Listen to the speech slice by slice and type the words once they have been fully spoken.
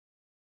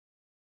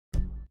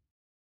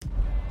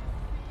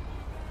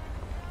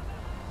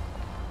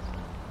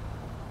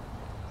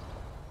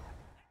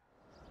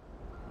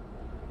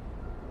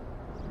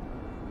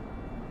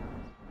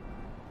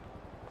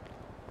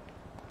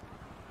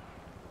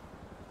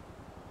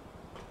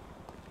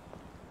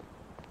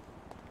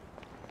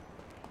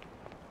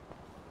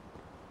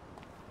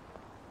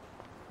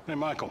Hey,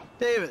 Michael.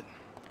 David.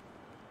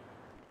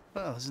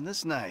 Well, isn't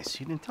this nice?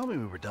 You didn't tell me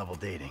we were double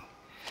dating.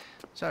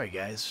 Sorry,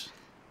 guys.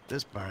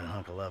 This burning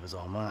hunk of love is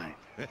all mine.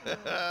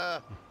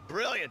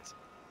 Brilliant!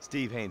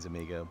 Steve Haynes,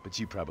 amigo, but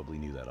you probably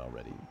knew that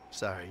already.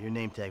 Sorry, your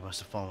name tag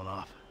must have fallen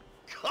off.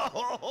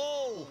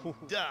 Oh,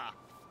 duh!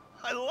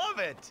 I love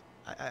it!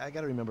 I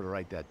gotta remember to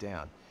write that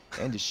down.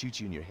 And to shoot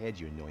you in your head,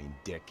 you annoying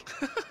dick.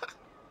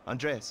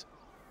 Andres,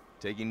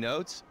 taking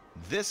notes?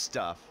 This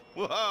stuff,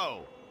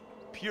 whoa!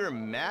 Pure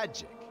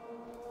magic.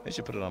 I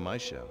should put it on my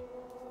show.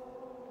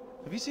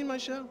 Have you seen my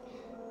show?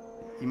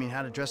 You mean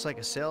how to dress like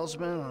a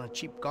salesman on a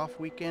cheap golf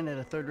weekend at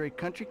a third-rate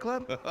country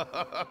club?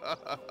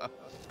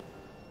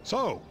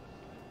 So,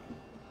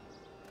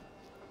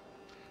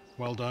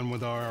 well done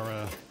with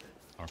our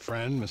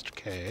friend, Mr.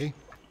 K.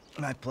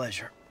 My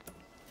pleasure.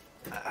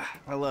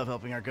 I love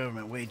helping our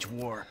government wage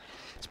war,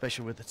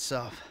 especially with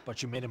itself.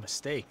 But you made a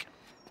mistake.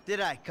 Did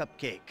I,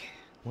 Cupcake?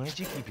 Why don't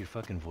you keep your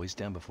fucking voice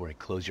down before I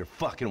close your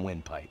fucking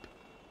windpipe?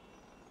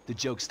 The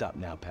joke stopped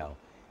now, pal.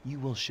 You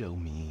will show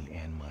me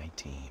and my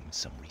team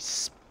some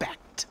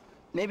respect.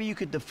 Maybe you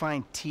could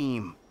define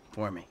team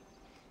for me.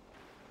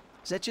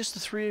 Is that just the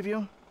three of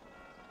you?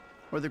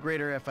 Or the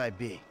greater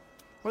FIB?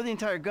 Or the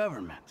entire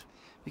government?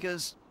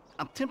 Because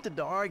I'm tempted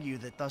to argue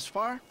that thus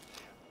far,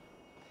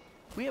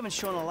 we haven't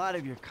shown a lot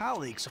of your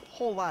colleagues a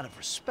whole lot of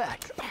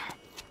respect.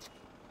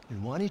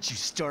 And why don't you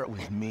start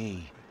with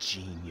me,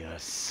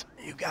 genius?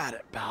 You got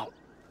it, pal.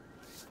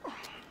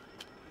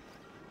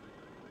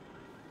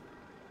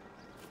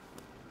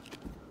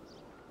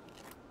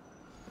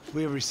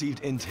 We have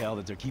received intel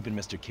that they're keeping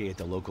Mr. K at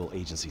the local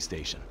agency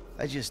station.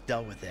 I just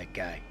dealt with that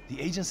guy.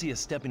 The agency is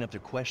stepping up their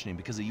questioning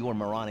because of your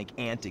moronic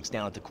antics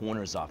down at the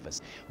coroner's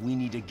office. We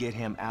need to get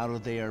him out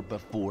of there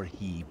before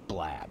he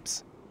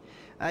blabs.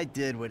 I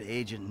did what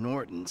Agent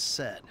Norton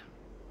said.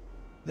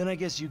 Then I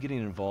guess you getting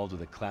involved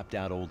with a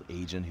clapped-out old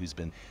agent who's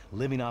been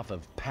living off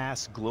of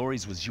past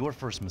glories was your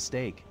first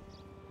mistake.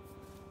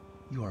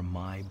 You are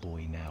my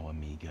boy now,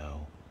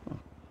 amigo.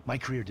 My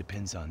career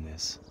depends on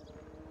this,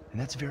 and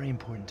that's very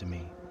important to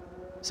me.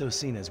 So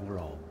seeing as we're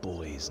all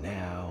boys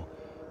now,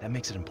 that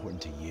makes it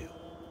important to you.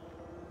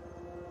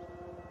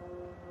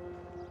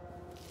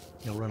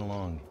 Now run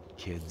along,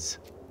 kids.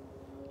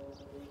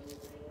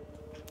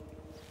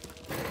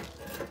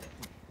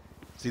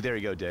 See, there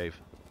you go, Dave.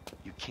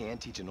 You can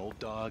teach an old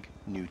dog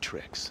new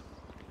tricks.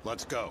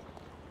 Let's go.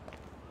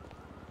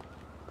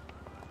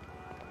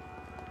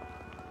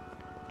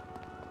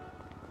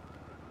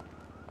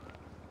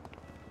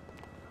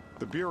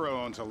 The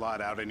Bureau owns a lot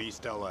out in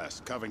East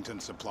LS, Covington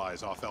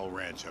Supplies off El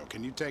Rancho.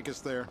 Can you take us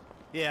there?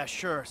 Yeah,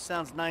 sure.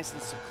 Sounds nice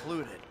and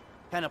secluded.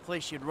 Kind of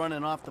place you'd run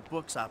an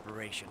off-the-books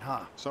operation,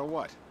 huh? So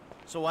what?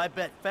 So I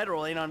bet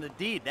federal ain't on the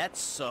deed, that's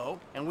so.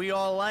 And we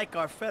all like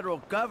our federal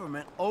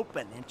government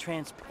open and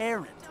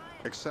transparent.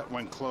 Except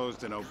when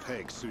closed and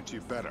opaque suits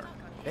you better.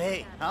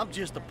 Hey, I'm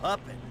just a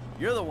puppet.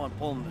 You're the one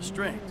pulling the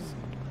strings.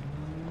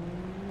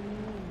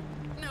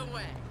 No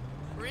way.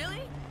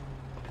 Really?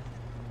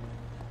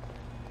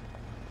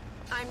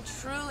 I'm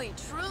truly,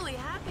 truly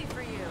happy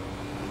for you.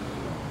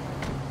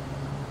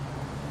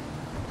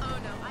 Oh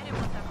no, I didn't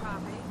want that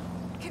property.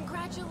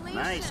 Congratulations.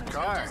 Nice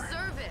car. You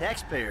deserve it.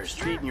 Taxpayers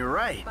treating you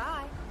right.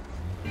 Bye.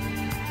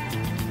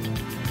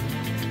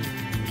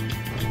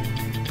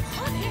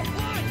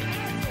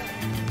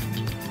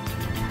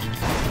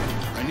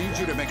 I need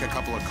you to make a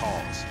couple of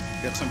calls.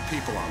 Get some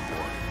people on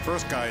board.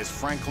 First guy is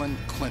Franklin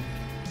Clinton.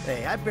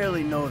 Hey, I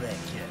barely know that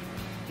kid.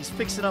 He's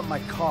fixing up my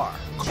car.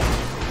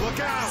 Look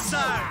out!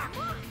 Sir!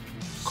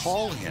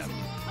 Call him,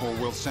 or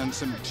we'll send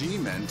some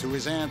G-men to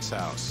his aunt's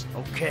house.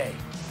 Okay.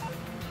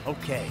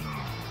 Okay.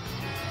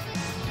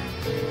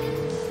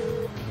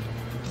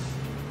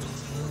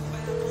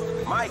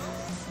 Mike,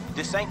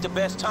 this ain't the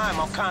best time.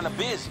 I'm kind of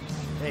busy.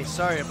 Hey,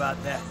 sorry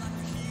about that.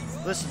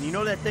 Listen, you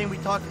know that thing we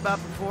talked about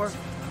before?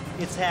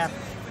 It's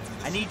happening.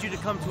 I need you to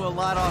come to a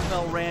lot off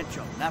El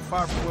Rancho, not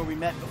far from where we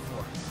met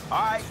before.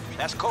 All right,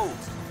 that's cool.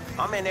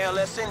 I'm in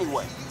LS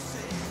anyway.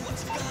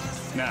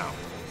 Now,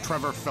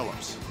 Trevor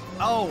Phillips.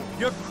 Oh,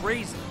 you're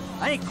crazy.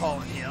 I ain't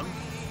calling him.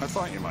 I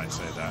thought you might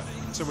say that,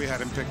 so we had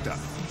him picked up.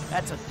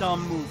 That's a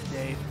dumb move,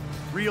 Dave.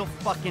 Real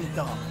fucking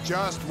dumb.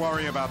 Just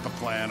worry about the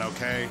plan,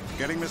 okay?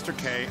 Getting Mr.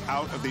 K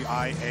out of the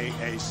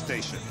IAA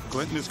station.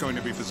 Clinton is going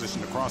to be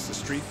positioned across the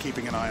street,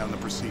 keeping an eye on the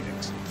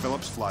proceedings.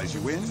 Phillips flies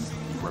you in,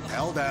 you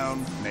rappel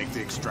down, make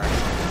the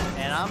extraction.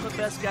 And I'm the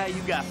best guy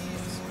you got for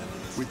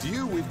this. With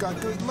you, we've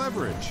got good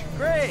leverage.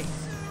 Great.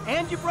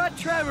 And you brought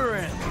Trevor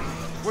in.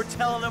 We're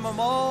telling him I'm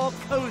all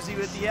cozy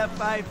with the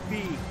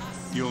FIB.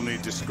 You'll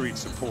need discreet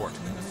support.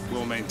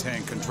 We'll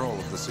maintain control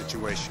of the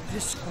situation.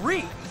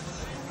 Discreet?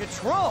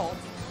 Control?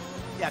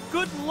 Yeah,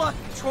 good luck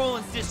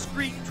controlling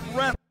discreet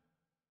Trevor.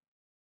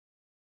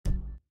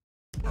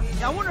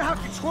 Now, I wonder how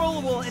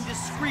controllable and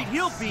discreet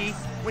he'll be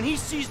when he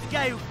sees the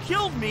guy who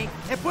killed me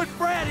and put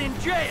Brad in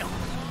jail.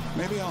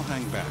 Maybe I'll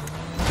hang back.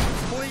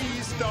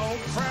 Please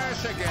don't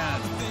crash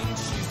again.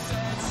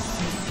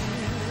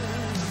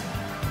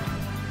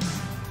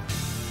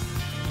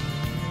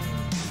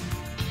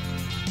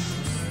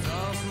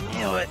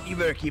 You know what? You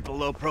better keep a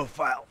low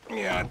profile.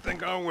 Yeah, I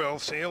think I will.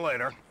 See you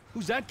later.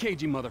 Who's that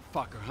cagey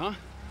motherfucker, huh?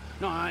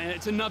 No,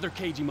 it's another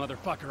cagey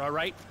motherfucker, all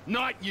right?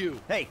 Not you!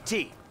 Hey,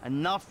 T,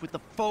 enough with the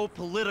faux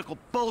political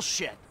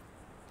bullshit.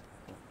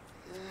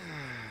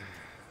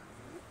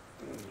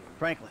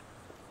 Franklin,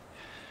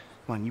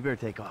 come on, you better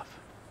take off.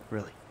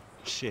 Really.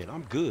 Shit,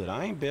 I'm good.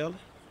 I ain't bailing.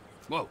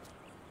 Whoa.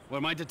 What,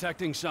 am I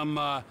detecting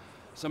some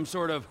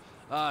sort of,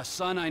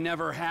 son I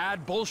never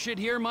had bullshit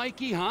here,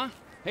 Mikey, huh?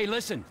 Hey,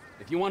 listen,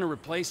 if you want to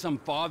replace some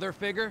father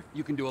figure,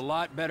 you can do a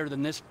lot better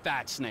than this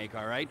fat snake,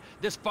 all right?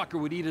 This fucker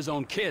would eat his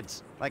own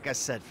kids. Like I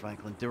said,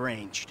 Franklin,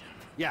 deranged.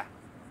 Yeah,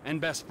 and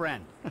best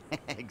friend.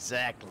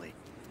 Exactly.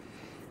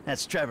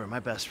 That's Trevor, my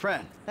best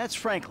friend. That's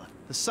Franklin,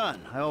 the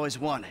son I always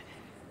wanted.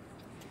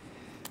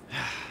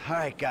 All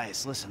right,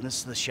 guys, listen, this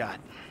is the shot.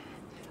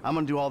 I'm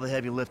gonna do all the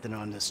heavy lifting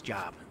on this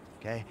job,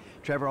 okay?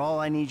 Trevor, all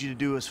I need you to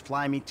do is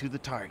fly me to the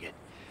target.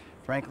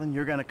 Franklin,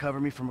 you're gonna cover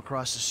me from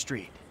across the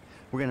street.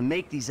 We're gonna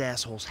make these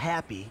assholes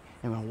happy,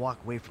 and we're gonna walk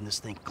away from this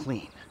thing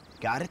clean.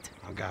 Got it?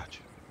 I got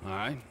you. All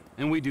right,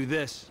 and we do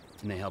this,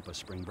 and they help us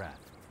spring Brad,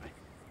 right?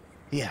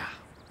 Yeah.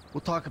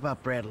 We'll talk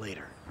about Brad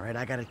later, all right?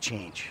 I gotta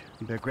change.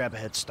 You better grab a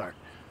head start.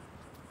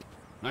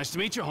 Nice to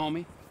meet you,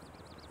 homie.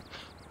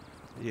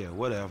 Yeah,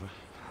 whatever.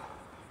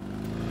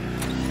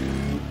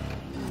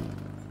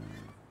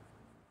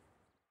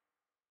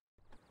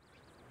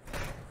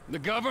 The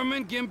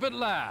government gimp at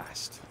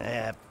last.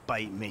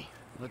 Bite me.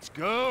 Let's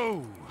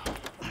go.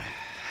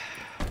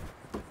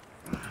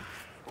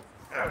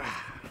 All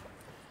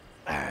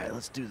right,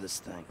 let's do this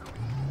thing.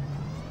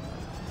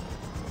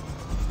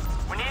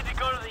 We need to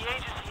go to the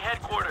agency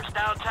headquarters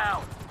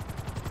downtown.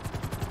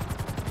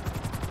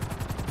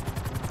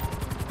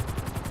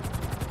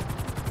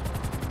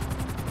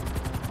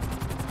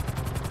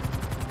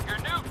 Your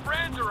new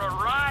friends are a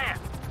riot.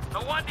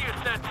 No wonder you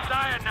said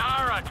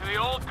sayonara to the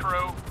old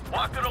crew.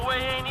 Walking away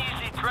ain't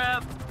easy,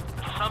 Trev.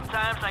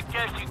 Sometimes I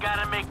guess you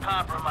gotta make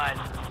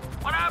compromises.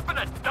 What happened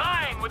to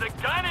dying with a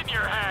gun in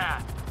your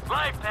hand?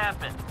 Life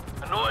happened.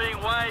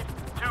 Annoying wife,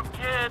 2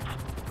 kids.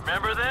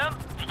 Remember them?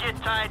 You get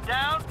tied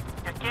down,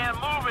 you can't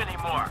move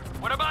anymore.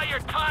 What about your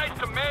ties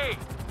to me?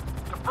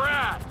 To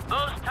Brad?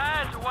 Those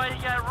ties are why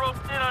you got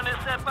roped in on this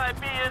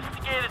FIB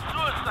instigated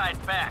suicide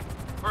pact.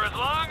 For as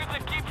long as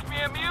it keeps me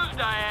amused,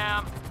 I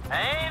am.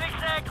 I ain't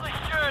exactly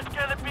sure it's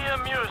gonna be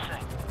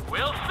amusing.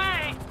 We'll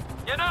see.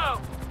 You know,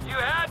 you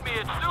had me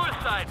at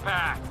suicide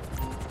pact.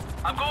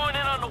 I'm going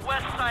in on the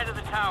west side of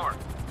the tower.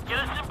 Get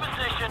us in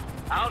position,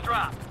 I'll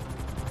drop.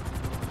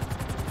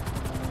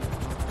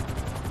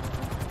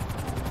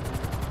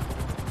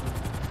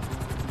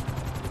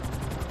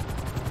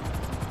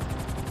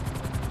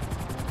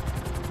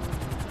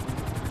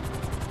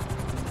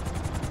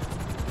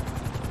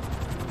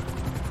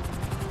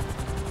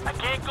 I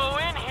can't go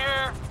in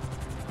here.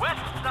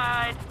 West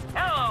side,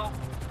 hello.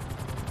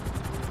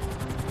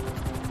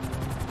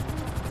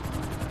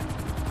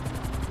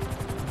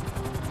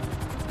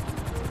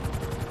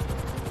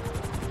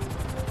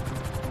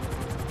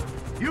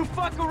 You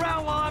fuck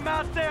around while I'm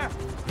out there.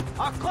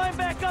 I'll climb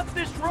back up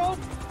this rope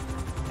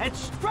and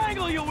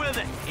strangle you with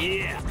it.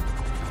 Yeah.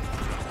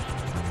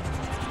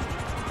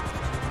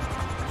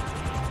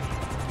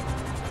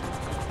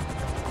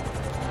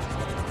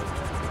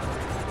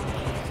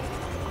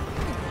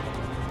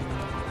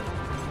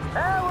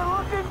 Hey, we're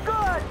looking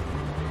good.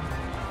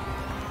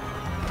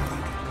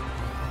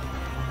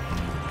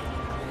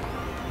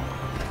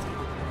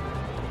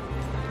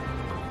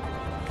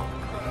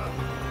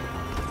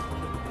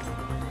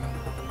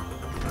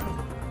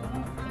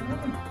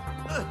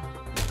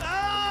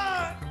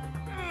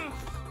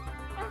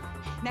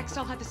 Next,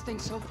 I'll have this thing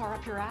so far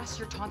up your ass,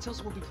 your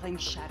tonsils will be playing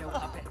shadow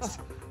puppets.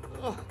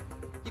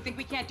 You think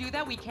we can't do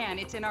that? We can.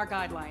 It's in our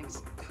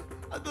guidelines.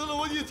 I don't know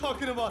what you're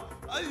talking about.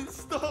 I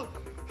installed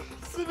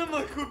cinema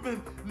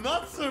equipment,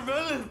 not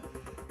surveillance.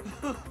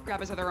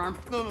 Grab his other arm.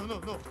 No.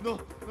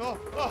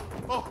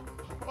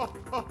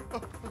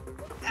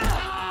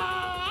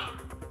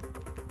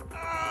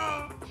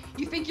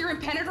 You think you're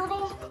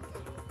impenetrable?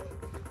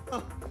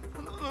 No.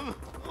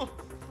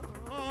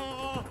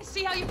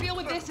 See how you feel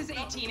with this is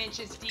 18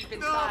 inches deep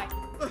inside.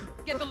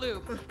 Get the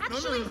lube.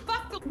 Actually,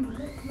 fuck the... Who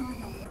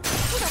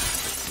the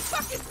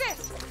fuck is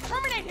this?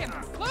 Terminate him!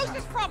 Close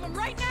this problem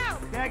right now!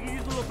 Yeah, I can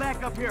use a little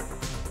backup here.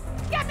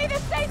 Get me the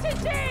station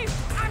team!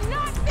 I'm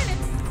not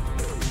finished!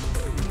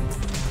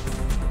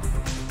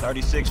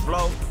 36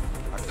 flow.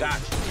 I got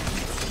you.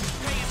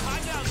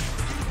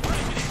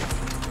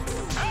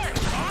 Hey,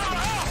 call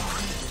out!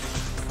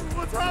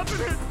 What's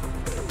happening?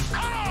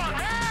 Come on,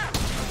 man!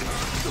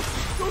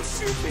 Don't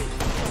shoot me!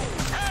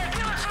 Hey,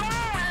 give us a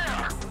move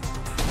here!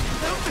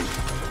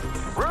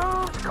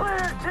 Room's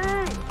clear, T!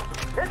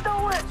 Hit the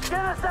witch!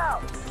 Get us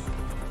out!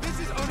 This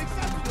is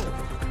unacceptable!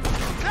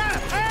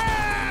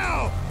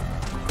 Hell!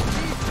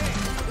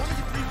 One of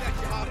you please that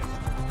jihadist.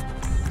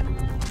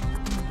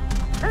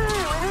 T,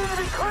 we need to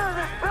be clear of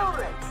this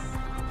building!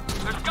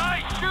 There's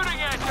guys shooting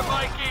at you,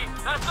 Mikey!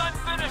 That's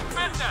unfinished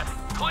business!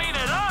 Clean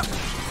it up!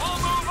 We'll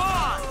move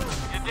on!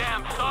 You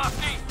damn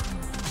softy!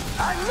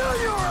 I knew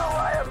you were a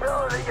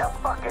liability, you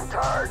fucking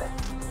turd!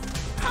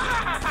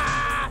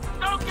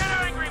 Don't get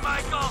angry,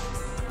 Michael!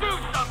 Do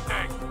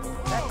something!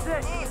 That's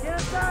it. Get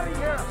us out of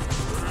here.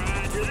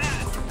 Roger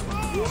that.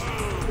 Whoa!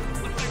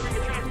 Looks like we're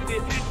attracting the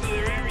attention of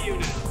their air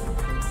unit.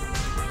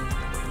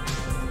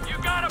 You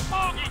got a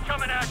bogey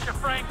coming at you,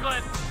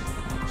 Franklin!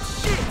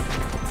 Shit!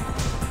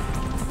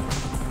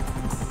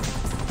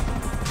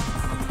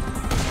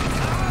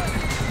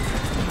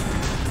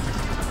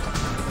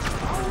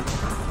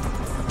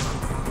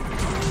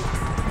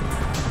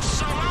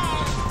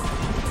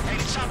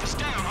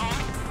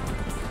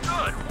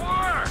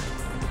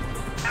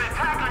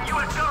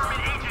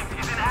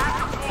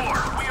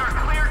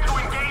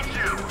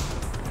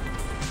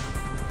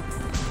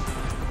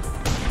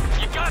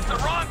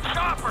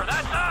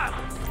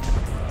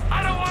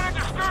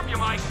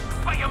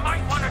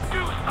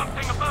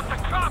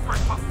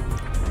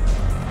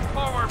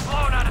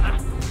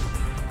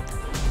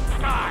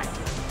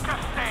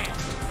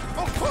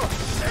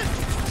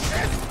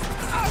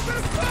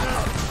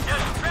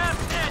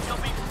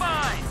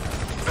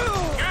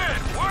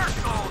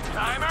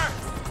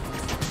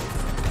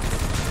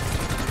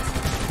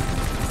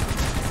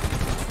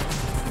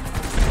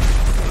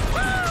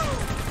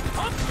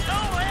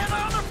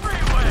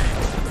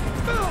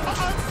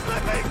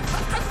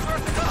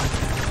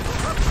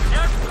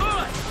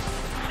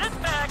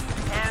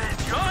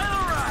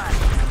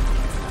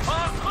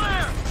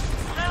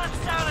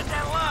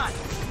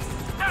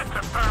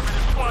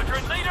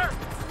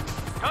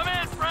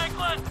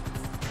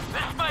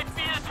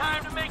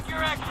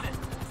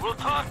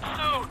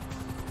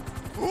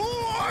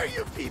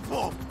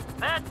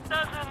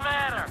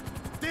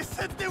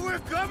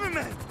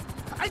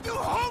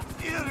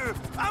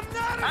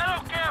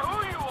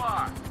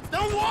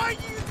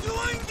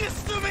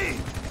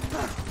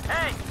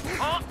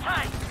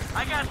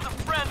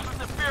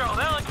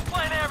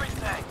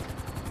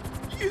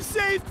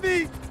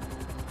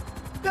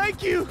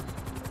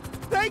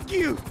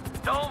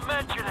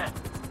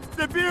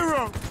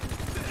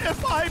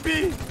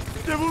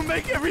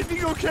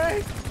 Everything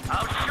okay?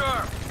 I'm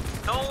sure.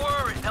 Don't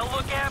worry, they'll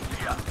look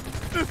after you.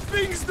 The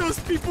things those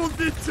people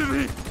did to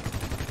me.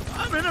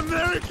 I'm an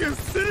American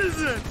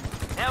citizen.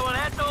 Yeah, well,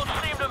 that don't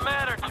seem to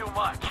matter too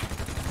much.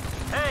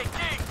 Hey,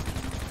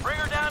 Deke, bring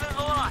her down in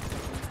the lot.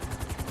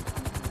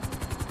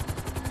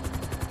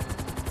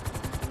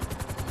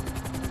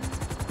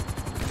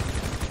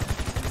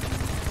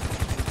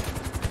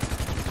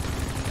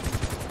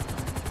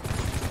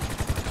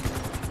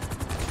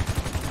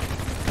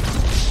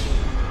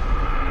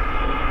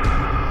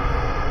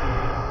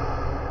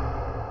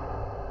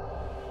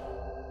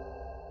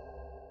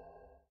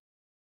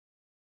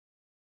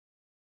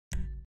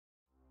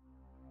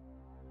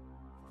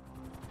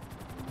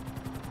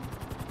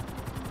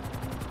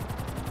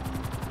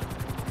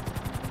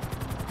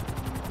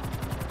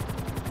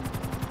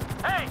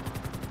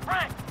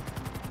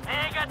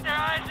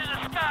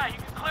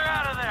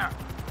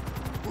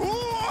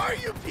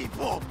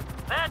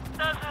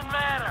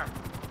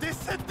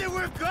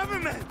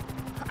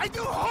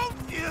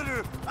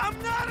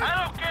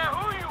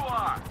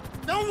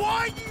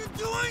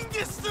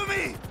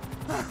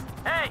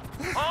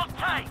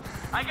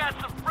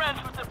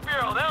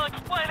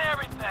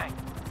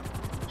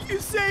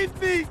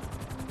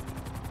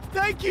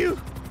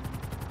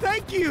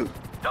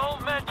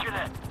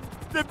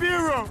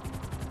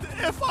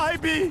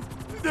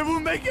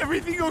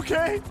 Everything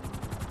okay?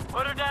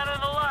 Put her down in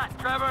the lot,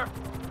 Trevor.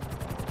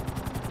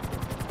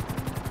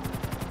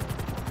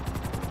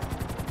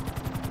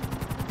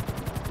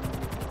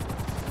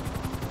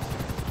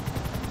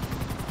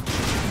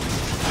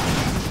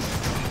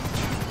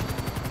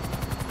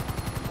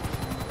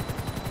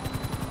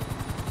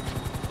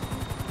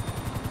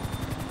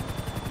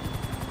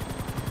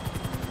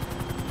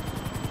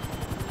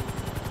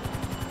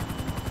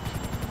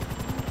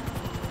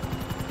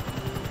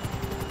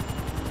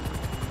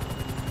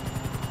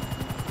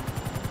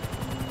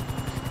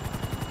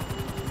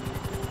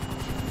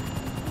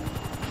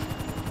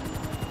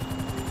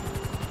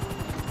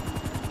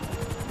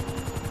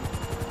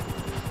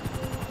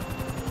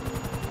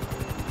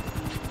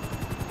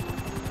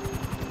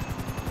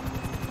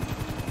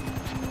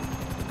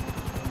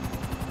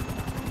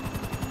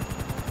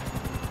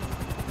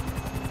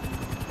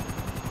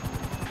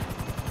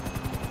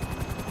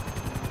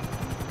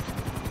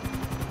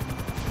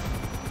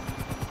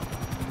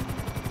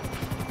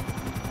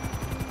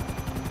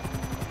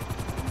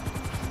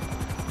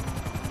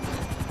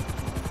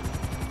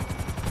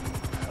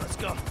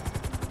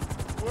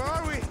 Where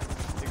are we?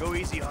 Go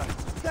easy on him.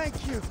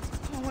 Thank you.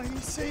 Oh, he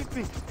saved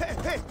me. Hey,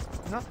 hey.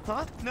 No,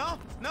 huh? No.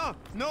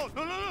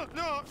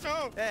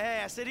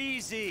 Hey, I said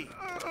easy.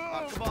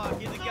 Oh, come on,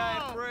 give the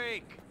guy a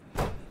break.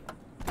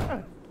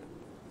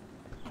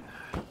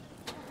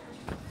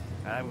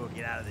 I'm gonna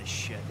get out of this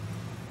shit.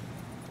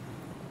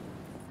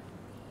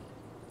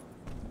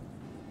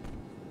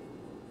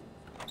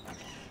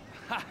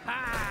 Ha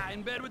ha!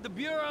 In bed with the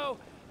Bureau?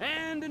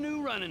 And a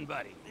new running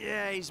buddy.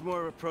 Yeah, he's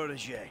more of a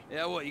protege.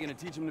 Yeah, what, you gonna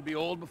teach him to be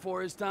old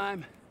before his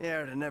time? Yeah,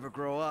 or to never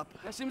grow up.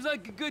 That seems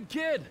like a good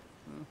kid.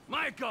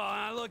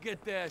 Michael, look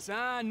at this,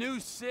 huh?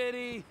 New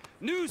city,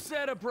 new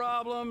set of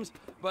problems,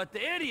 but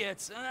the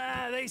idiots,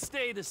 they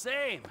stay the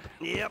same.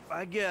 Yep,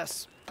 I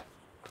guess.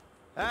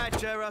 All right,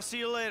 Trevor, I'll see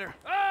you later.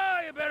 Oh,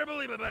 you better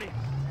believe it, buddy.